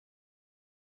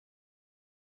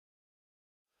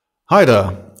Hi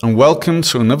there, and welcome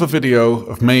to another video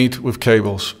of Made with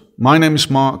Cables. My name is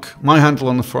Mark, my handle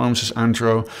on the forums is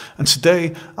Andro, and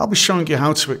today I'll be showing you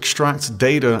how to extract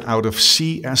data out of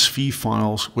CSV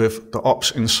files with the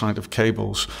ops inside of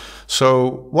cables.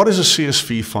 So what is a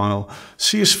CSV file?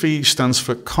 CSV stands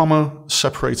for comma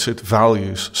separated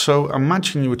values. So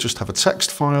imagine you would just have a text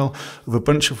file with a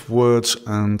bunch of words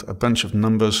and a bunch of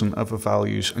numbers and other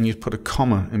values, and you'd put a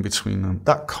comma in between them.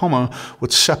 That comma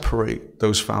would separate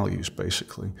those values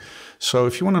basically. So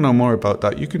if you want to know more about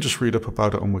that, you can just read up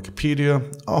about it on Wikipedia.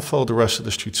 I'll follow the rest of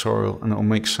this tutorial and it'll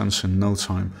make sense in no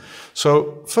time.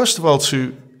 So first of all,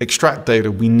 to extract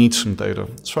data, we need some data.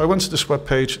 So I went to this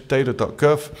webpage,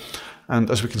 data.gov, and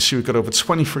as we can see, we've got over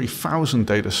 23,000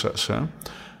 data sets here.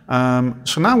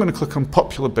 So now I'm going to click on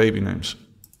popular baby names,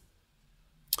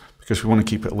 because we want to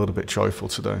keep it a little bit joyful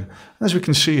today. As we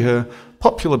can see here,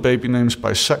 popular baby names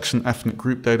by sex and ethnic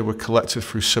group data were collected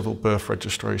through civil birth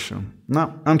registration.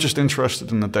 Now, I'm just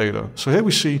interested in the data. So here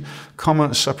we see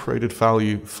comma separated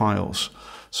value files.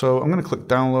 So I'm going to click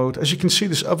download. As you can see,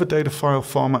 there's other data file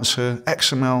formats here,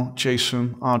 XML,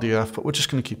 JSON, RDF, but we're just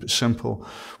going to keep it simple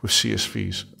with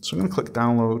CSVs. So I'm going to click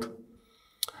download.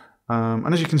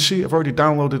 And as you can see, I've already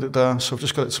downloaded it there, so I've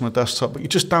just got it to my desktop, but you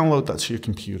just download that to your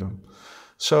computer.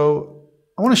 So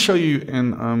I want to show you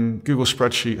in Google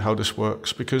Spreadsheet how this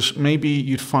works, because maybe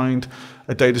you'd find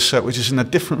a data set which is in a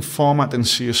different format than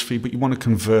CSV, but you want to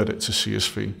convert it to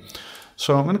CSV.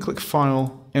 So I'm going to click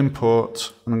File,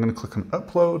 Import, and I'm going to click on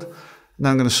Upload. Now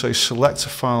I'm going to say Select a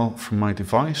file from my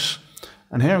device.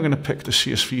 And here I'm going to pick the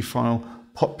CSV file,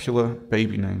 Popular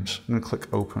Baby Names. I'm going to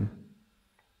click Open.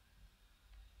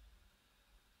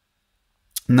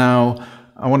 Now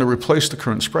I want to replace the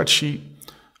current spreadsheet.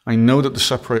 I know that the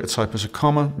separator type is a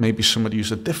comma. Maybe somebody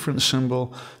used a different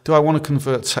symbol. Do I want to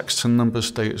convert text to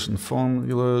numbers, datas, and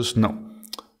formulas? No.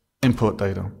 Import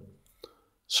data.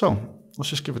 So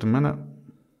let's just give it a minute.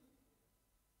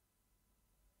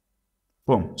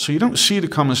 Boom. So you don't see the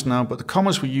commas now, but the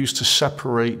commas were used to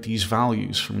separate these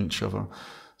values from each other.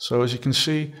 So as you can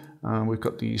see, we've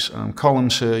got these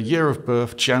columns here: year of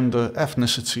birth, gender,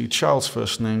 ethnicity, child's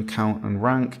first name, count, and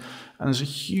rank. And there's a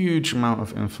huge amount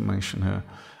of information here.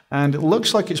 And it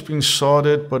looks like it's been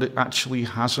sorted, but it actually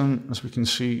hasn't. As we can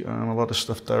see, a lot of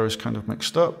stuff there is kind of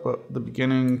mixed up, but the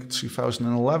beginning,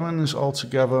 2011, is all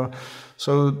together.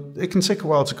 So it can take a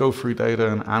while to go through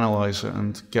data and analyze it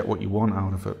and get what you want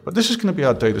out of it. But this is going to be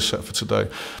our data set for today.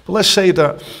 But let's say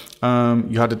that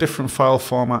you had a different file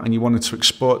format and you wanted to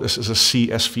export this as a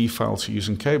CSV file to use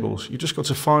in cables. You just go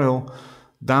to File,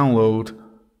 Download,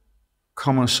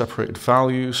 comma separated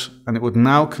values, and it would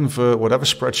now convert whatever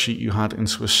spreadsheet you had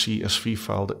into a CSV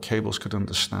file that cables could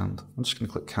understand. I'm just going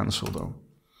to click cancel though.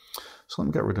 So let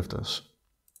me get rid of this.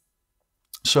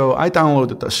 So I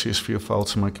downloaded that CSV file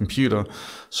to my computer.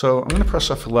 So I'm going to press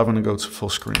F11 and go to full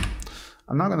screen.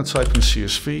 I'm now going to type in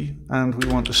CSV, and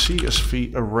we want the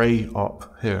CSV array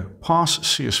op here. Parse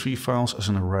CSV files as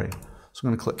an array. So I'm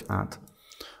going to click add.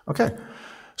 Okay.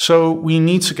 So we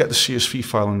need to get the CSV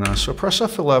file in there. So press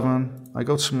F11, I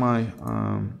go to my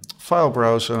file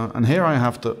browser, and here I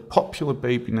have the popular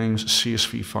baby names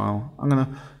CSV file. I'm going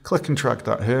to click and drag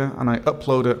that here, and I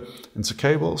upload it into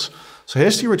cables. So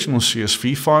here's the original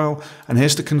CSV file, and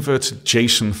here's the converted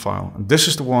JSON file. And this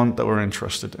is the one that we're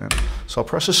interested in. So I'll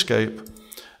press escape,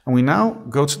 and we now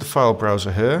go to the file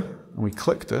browser here, and we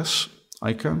click this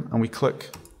icon, and we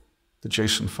click the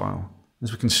JSON file.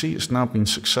 As we can see, it's now been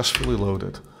successfully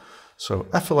loaded. So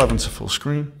F11 to full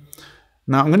screen.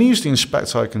 Now I'm going to use the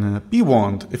inspect icon here. Be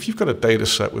warned, if you've got a data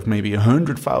set with maybe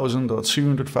 100,000 or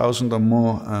 200,000 or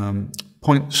more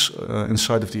points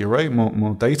inside of the array,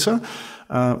 more data,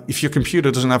 if your computer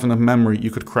doesn't have enough memory,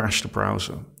 you could crash the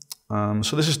browser.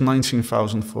 So this is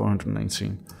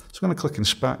 19,418. So I'm going to click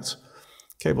inspect.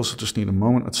 Cables will just need a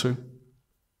moment or two.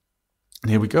 And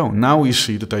here we go. Now we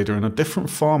see the data in a different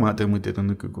format than we did in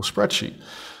the Google spreadsheet.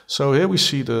 So here we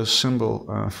see the symbol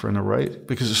for an array,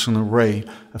 because it's an array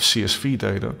of CSV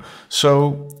data.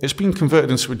 So it's been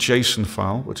converted into a JSON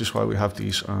file, which is why we have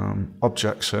these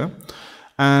objects here.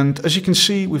 And as you can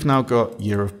see, we've now got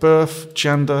year of birth,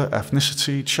 gender,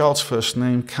 ethnicity, child's first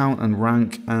name, count, and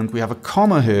rank. And we have a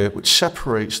comma here which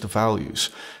separates the values,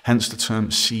 hence the term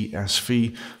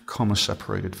CSV, comma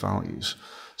separated values.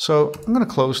 So I'm going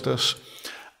to close this,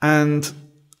 and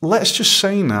let's just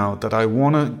say now that I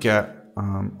want to get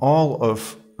all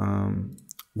of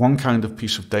one kind of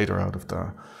piece of data out of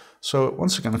there. So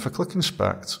once again, if I click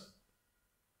inspect,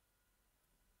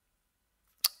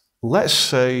 let's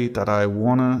say that I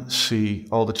want to see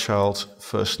all the child's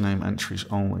first name entries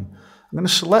only. I'm going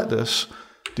to select this,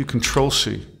 do Control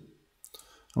C.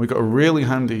 we've got a really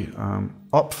handy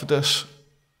op for this.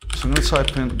 So I'm going to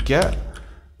type in get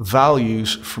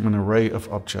values from an array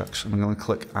of objects, and I'm going to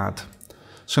click add.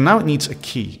 So now it needs a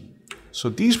key. So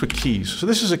these were keys. So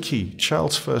this is a key,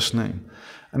 child's first name.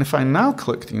 And if I now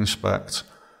click the inspect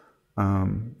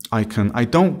icon, I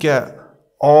don't get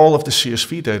all of the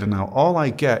CSV data now. All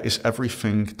I get is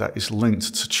everything that is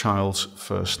linked to child's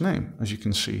first name, as you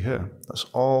can see here. That's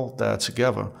all there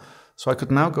together. So I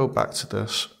could now go back to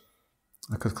this.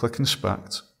 I could click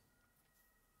inspect.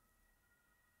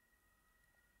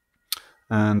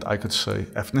 And I could say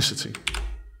ethnicity.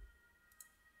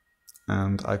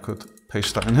 And I could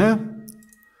paste that in here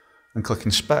and click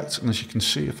inspect. And as you can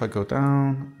see, if I go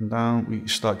down and down, we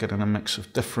start getting a mix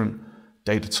of different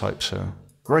data types here.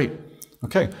 Great.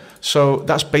 Okay, so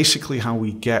that's basically how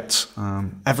we get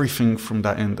everything from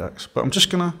that index. But I'm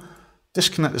just going to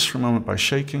disconnect this for a moment by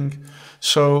shaking.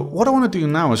 So what I want to do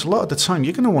now is a lot of the time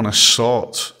you're going to want to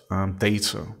sort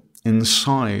data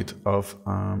inside of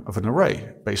an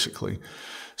array, basically.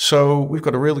 So we've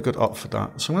got a really good op for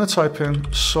that. So I'm going to type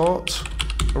in sort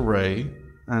array,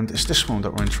 and it's this one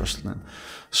that we're interested in.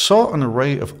 Sort an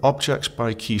array of objects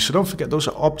by key. So don't forget, those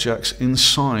are objects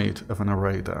inside of an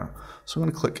array there. So I'm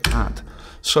going to click add.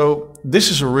 So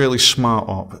this is a really smart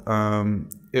op.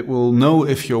 It will know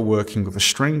if you're working with a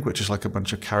string, which is like a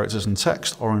bunch of characters and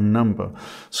text, or a number.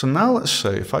 So now let's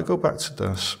say, if I go back to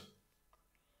this,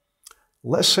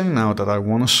 let's say now that I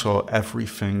want to sort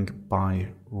everything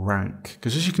by rank.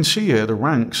 Because as you can see here, the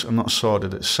ranks are not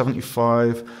sorted. It's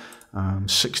 75,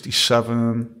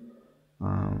 67,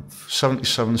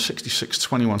 77, 66,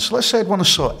 21. So let's say I'd want to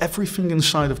sort everything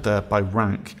inside of there by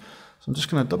rank. So I'm just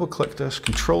going to double click this,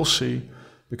 Control C,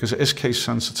 because it is case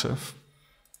sensitive.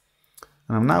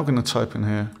 And I'm now going to type in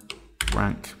here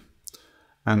rank.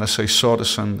 And I say sort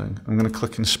ascending. I'm going to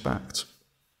click inspect.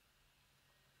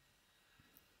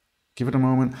 Give it a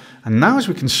moment. And now, as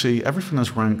we can see, everything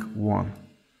has rank 1.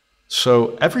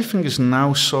 So everything is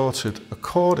now sorted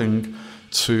according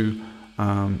to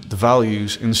the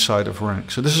values inside of rank.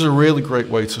 So this is a really great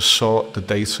way to sort the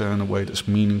data in a way that's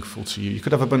meaningful to you. You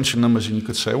could have a bunch of numbers and you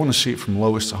could say, I want to see it from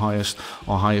lowest to highest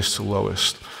or highest to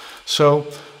lowest. So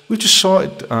we've just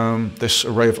sorted this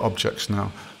array of objects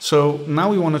now. So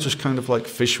now we want to just kind of like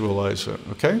visualize it,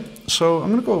 okay? So I'm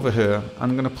going to go over here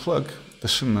and I'm going to plug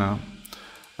this in now.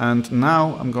 And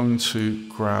now I'm going to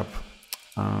grab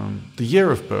the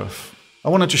year of birth. I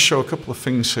want to just show a couple of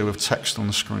things here with text on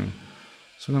the screen.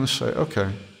 So I'm going to say,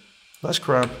 okay, let's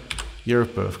grab year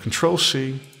of birth. Control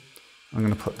C, I'm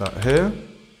going to put that here.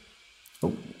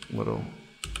 Oh, little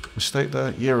mistake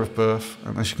there, year of birth.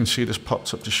 And as you can see, this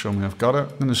popped up to show me I've got it.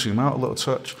 I'm going to zoom out a little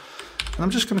touch. And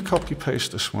I'm just going to copy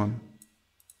paste this one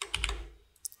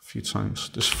a few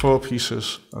times. There's 4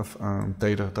 pieces of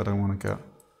data that I want to get.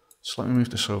 So let me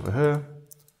move this over here.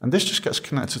 And this just gets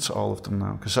connected to all of them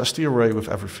now, because that's the array with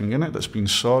everything in it that's been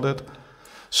sorted.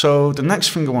 So the next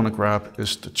thing I want to grab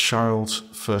is the child's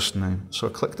first name. So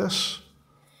I click this.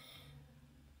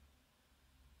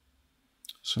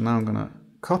 So now I'm going to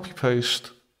copy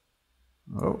paste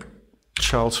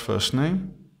child's first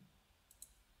name.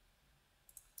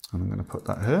 And I'm going to put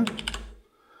that here.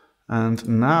 And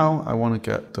now I want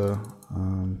to get the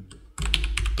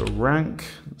rank.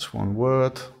 That's one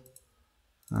word.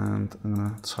 And I'm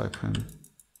going to type in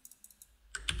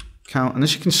count. And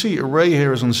as you can see, array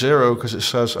here is on 0 because it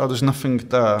says, oh, there's nothing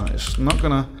there. It's not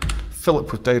going to fill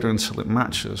up with data until it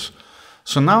matches.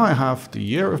 So now I have the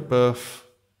year of birth,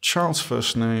 child's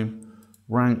first name,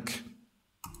 rank,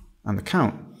 and the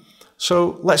count.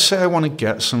 So let's say I want to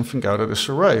get something out of this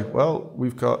array. Well,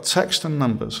 we've got text and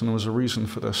numbers, and there was a reason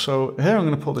for this. So here I'm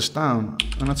going to pull this down.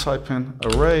 I'm going to type in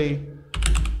array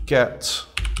get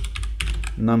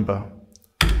number.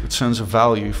 Returns a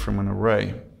value from an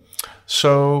array.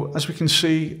 So as we can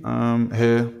see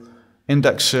here,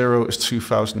 index 0 is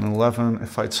 2011.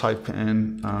 If I type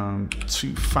in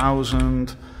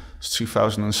 2000, it's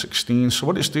 2016. So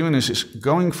what it's doing is it's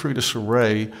going through this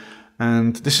array,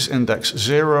 and this is index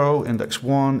 0, index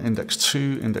 1, index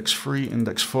 2, index 3,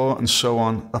 index 4, and so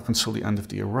on up until the end of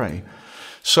the array.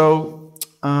 So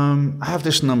I have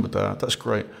this number there, that's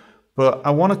great. But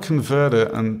I want to convert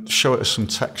it and show it as some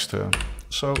text here.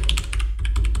 So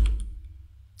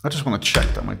I just want to check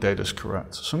that my data is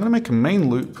correct. So I'm going to make a main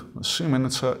loop. Let's zoom in a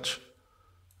touch.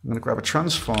 I'm going to grab a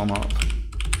transform up.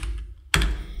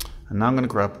 And now I'm going to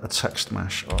grab a text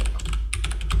mesh up.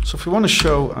 So if we want to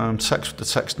show text with the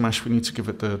text mesh, we need to give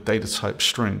it the data type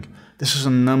string. This is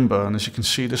a number, and as you can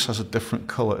see, this has a different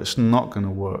color. It's not going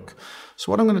to work.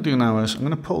 So what I'm going to do now is I'm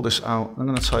going to pull this out. I'm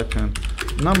going to type in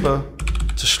number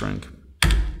to string.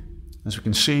 As we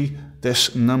can see,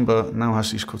 this number now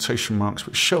has these quotation marks,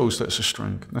 which shows that it's a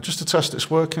string. Now, just to test it's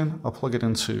working, I'll plug it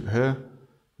into here,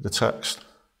 the text.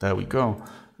 There we go.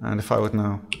 And if I would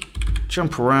now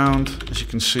jump around, as you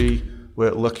can see,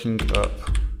 we're looking up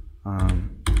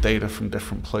data from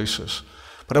different places.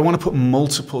 But I want to put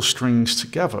multiple strings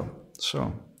together.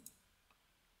 So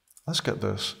let's get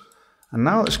this. And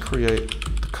now let's create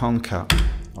the concat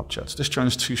object. This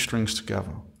joins two strings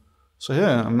together. So here,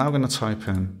 I'm now going to type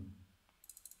in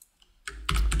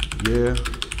year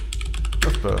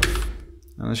of birth.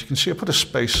 And as you can see, I put a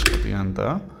space at the end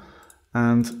there.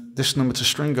 And this number to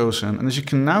string goes in. And as you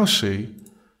can now see,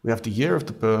 we have the year of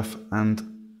the birth and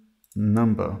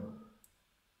number.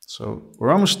 So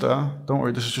we're almost there. Don't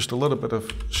worry, this is just a little bit of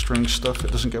string stuff.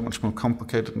 It doesn't get much more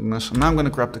complicated than this. And now I'm going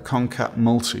to grab the concat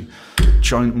multi,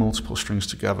 join multiple strings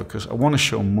together, because I want to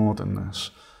show more than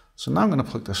this. So now I'm going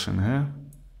to plug this in here.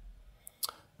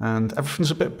 And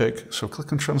everything's a bit big, so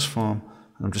click on transform.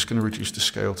 And I'm just going to reduce the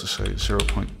scale to say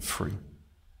 0.3.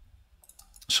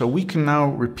 So we can now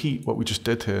repeat what we just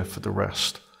did here for the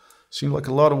rest. Seems like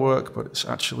a lot of work, but it's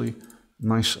actually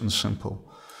nice and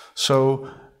simple. So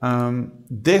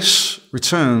this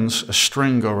returns a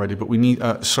string already, but we need,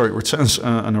 returns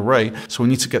an array, so we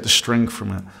need to get the string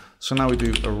from it. So now we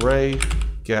do array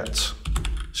get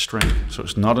string, so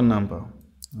it's not a number.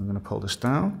 I'm going to pull this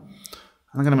down.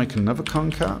 I'm going to make another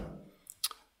concat,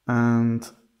 and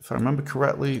if I remember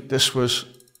correctly, this was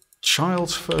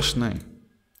child's first name.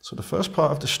 So the first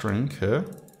part of the string here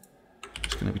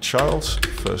is going to be child's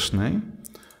first name.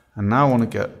 And now I want to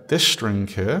get this string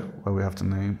here, where we have the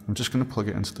name. I'm just going to plug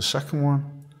it into the second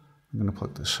one. I'm going to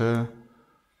plug this here.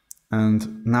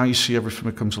 And now you see everything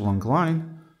becomes a long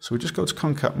line. So we just go to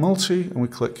concat multi and we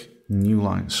click new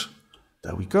lines.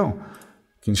 There we go.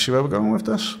 Can you see where we're going with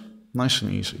this? Nice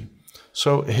and easy.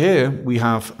 So here we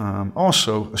have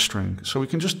also a string. So we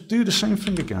can just do the same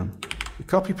thing again. We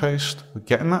copy paste, we're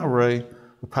getting that array,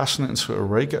 we're passing it into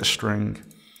array get string.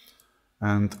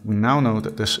 And we now know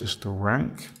that this is the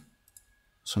rank.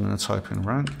 So I'm going to type in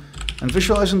rank. And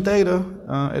visualizing data,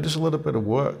 it is a little bit of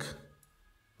work,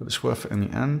 but it's worth it in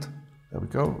the end. There we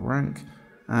go, rank.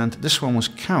 And this one was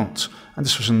count, and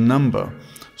this was a number.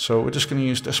 So we're just going to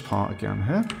use this part again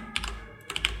here.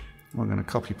 We're going to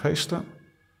copy paste it.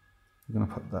 We're going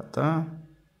to put that there.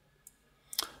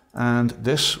 And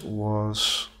this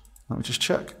was, let me just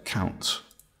check, count.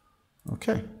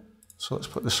 Okay, so let's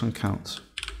put this on count.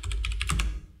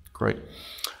 Great.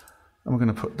 And we're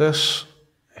going to put this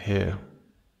here.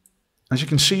 As you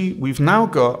can see, we've now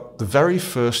got the very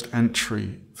first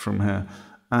entry from here.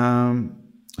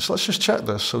 So let's just check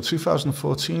this. So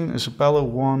 2014, Isabella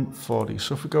 140.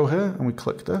 So if we go here and we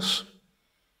click this.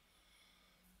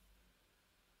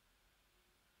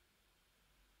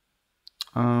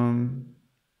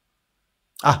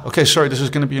 Okay, sorry, this is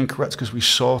going to be incorrect because we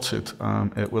sorted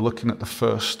it. We're looking at the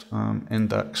first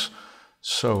index.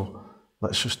 So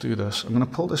let's just do this. I'm going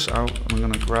to pull this out and I'm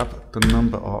going to grab the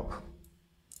number up.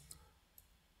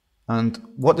 And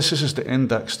what this is the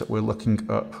index that we're looking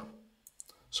up.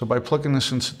 So by plugging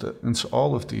this into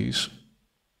all of these,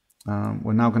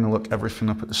 we're now going to look everything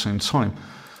up at the same time.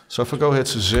 So if I go here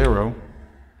to 0,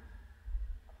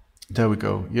 there we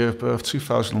go, year of birth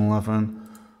 2011.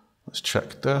 Let's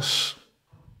check this.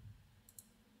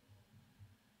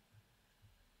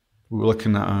 We were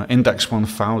looking at index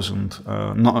 1000,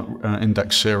 not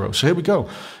index 0. So here we go,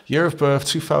 year of birth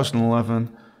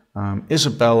 2011,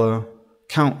 Isabella,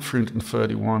 count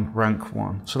 331, rank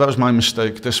 1. So that was my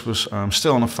mistake. This was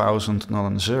still on 1000, not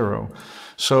on 0.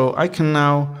 So I can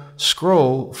now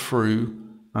scroll through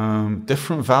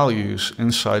different values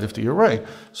inside of the array.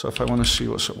 So if I want to see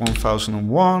what's at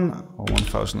 1001, or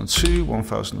 1002,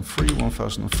 1003,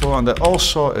 1004, and they're all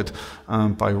sorted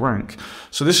by rank.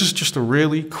 So this is just a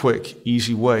really quick,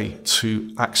 easy way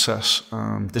to access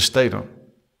this data.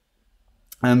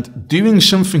 And doing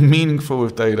something meaningful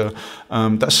with data,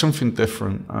 that's something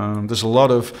different. There's a lot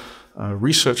of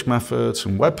research methods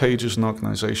and web pages and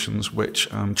organizations which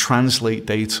translate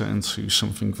data into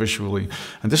something visually.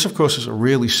 And this, of course, is a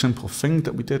really simple thing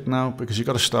that we did now, because you've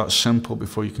got to start simple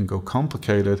before you can go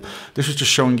complicated. This is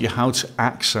just showing you how to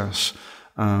access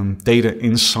data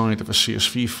inside of a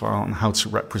CSV file and how to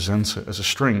represent it as a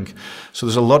string. So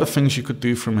there's a lot of things you could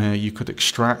do from here. You could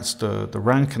extract the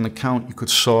rank and the count, you could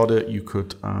sort it, you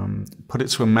could put it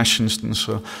to a mesh instance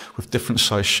with different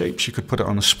size shapes, you could put it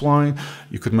on a spline,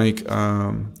 you could make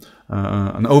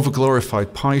an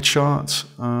overglorified pie chart.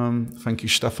 Thank you,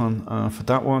 Stefan, for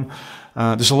that one.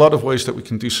 There's a lot of ways that we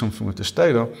can do something with this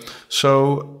data.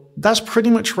 So that's pretty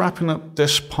much wrapping up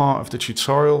this part of the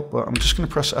tutorial, but I'm just going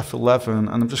to press F11 and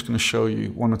I'm just going to show you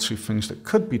one or two things that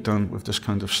could be done with this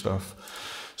kind of stuff.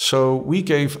 So we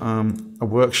gave a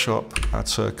workshop at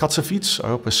Katowice, I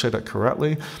hope I said that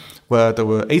correctly, where there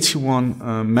were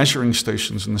 81 measuring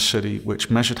stations in the city which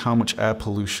measured how much air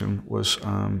pollution was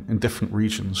in different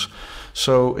regions.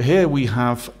 So here we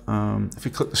have, if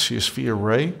you click the CSV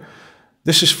array,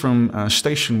 this is from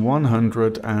station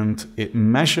 100 and it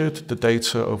measured the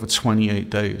data over 28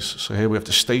 days. So here we have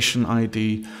the station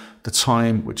ID, the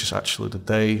time, which is actually the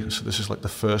day. So this is like the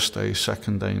first day,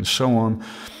 second day, and so on.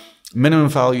 Minimum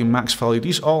value, max value,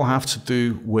 these all have to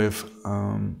do with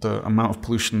the amount of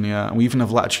pollution in the air. And we even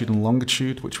have latitude and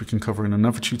longitude, which we can cover in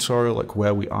another tutorial, like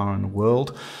where we are in the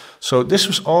world. So this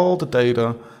was all the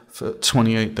data for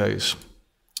 28 days.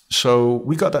 So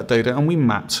we got that data and we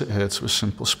mapped it here to a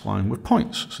simple spline with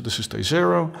points. So this is day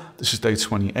 0, this is day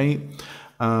 28.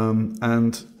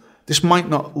 And this might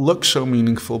not look so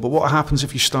meaningful, but what happens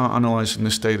if you start analyzing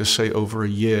this data, say, over a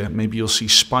year? Maybe you'll see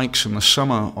spikes in the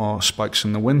summer or spikes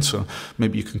in the winter.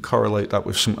 Maybe you can correlate that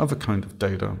with some other kind of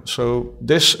data. So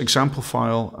this example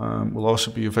file will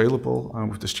also be available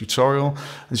with this tutorial.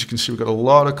 As you can see, we've got a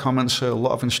lot of comments here, a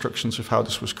lot of instructions of how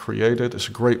this was created. It's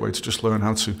a great way to just learn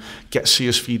how to get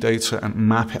CSV data and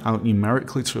map it out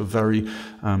numerically to a very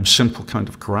simple kind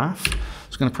of graph. So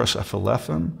I'm going to press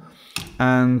F11.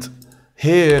 And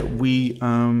here we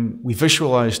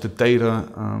visualize the data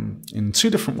in two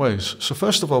different ways. So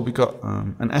first of all, we got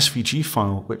an SVG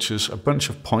file, which is a bunch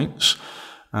of points.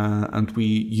 And we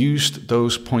used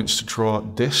those points to draw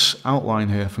this outline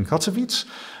here from Katowice.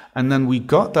 And then we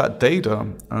got that data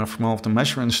from all of the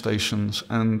measuring stations,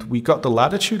 and we got the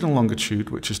latitude and longitude,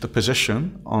 which is the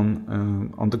position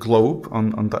on the globe,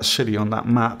 on that city, on that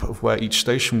map of where each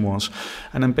station was.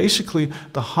 And then basically,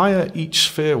 the higher each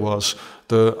sphere was,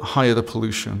 the higher the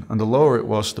pollution, and the lower it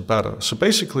was, the better. So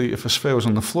basically, if a sphere was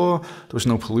on the floor, there was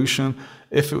no pollution.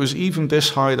 If it was even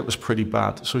this high, that was pretty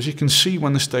bad. So as you can see,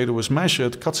 when this data was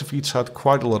measured, Katowice had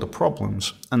quite a lot of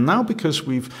problems. And now, because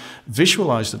we've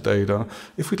visualized the data,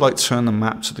 if we'd like to turn the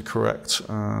map to the correct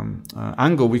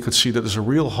angle, we could see that there's a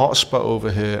real hotspot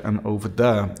over here and over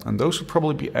there. And those would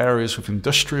probably be areas of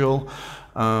industrial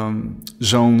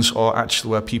zones, or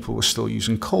actually where people were still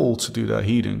using coal to do their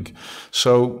heating.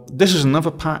 So this is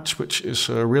another patch which is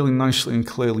really nicely and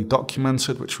clearly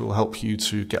documented, which will help you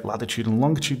to get latitude and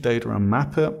longitude data and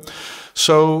map it.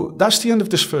 So that's the end of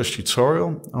this first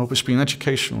tutorial. I hope it's been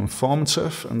educational and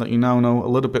informative, and that you now know a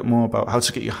little bit more about how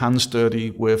to get your hands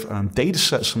dirty with data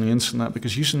sets on the internet,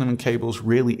 because using them in cables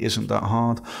really isn't that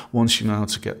hard once you know how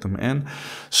to get them in.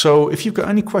 So if you've got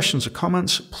any questions or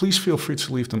comments, please feel free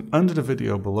to leave them under the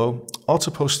video below or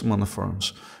to post them on the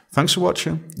forums. Thanks for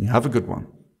watching, and you have a good one.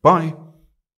 Bye.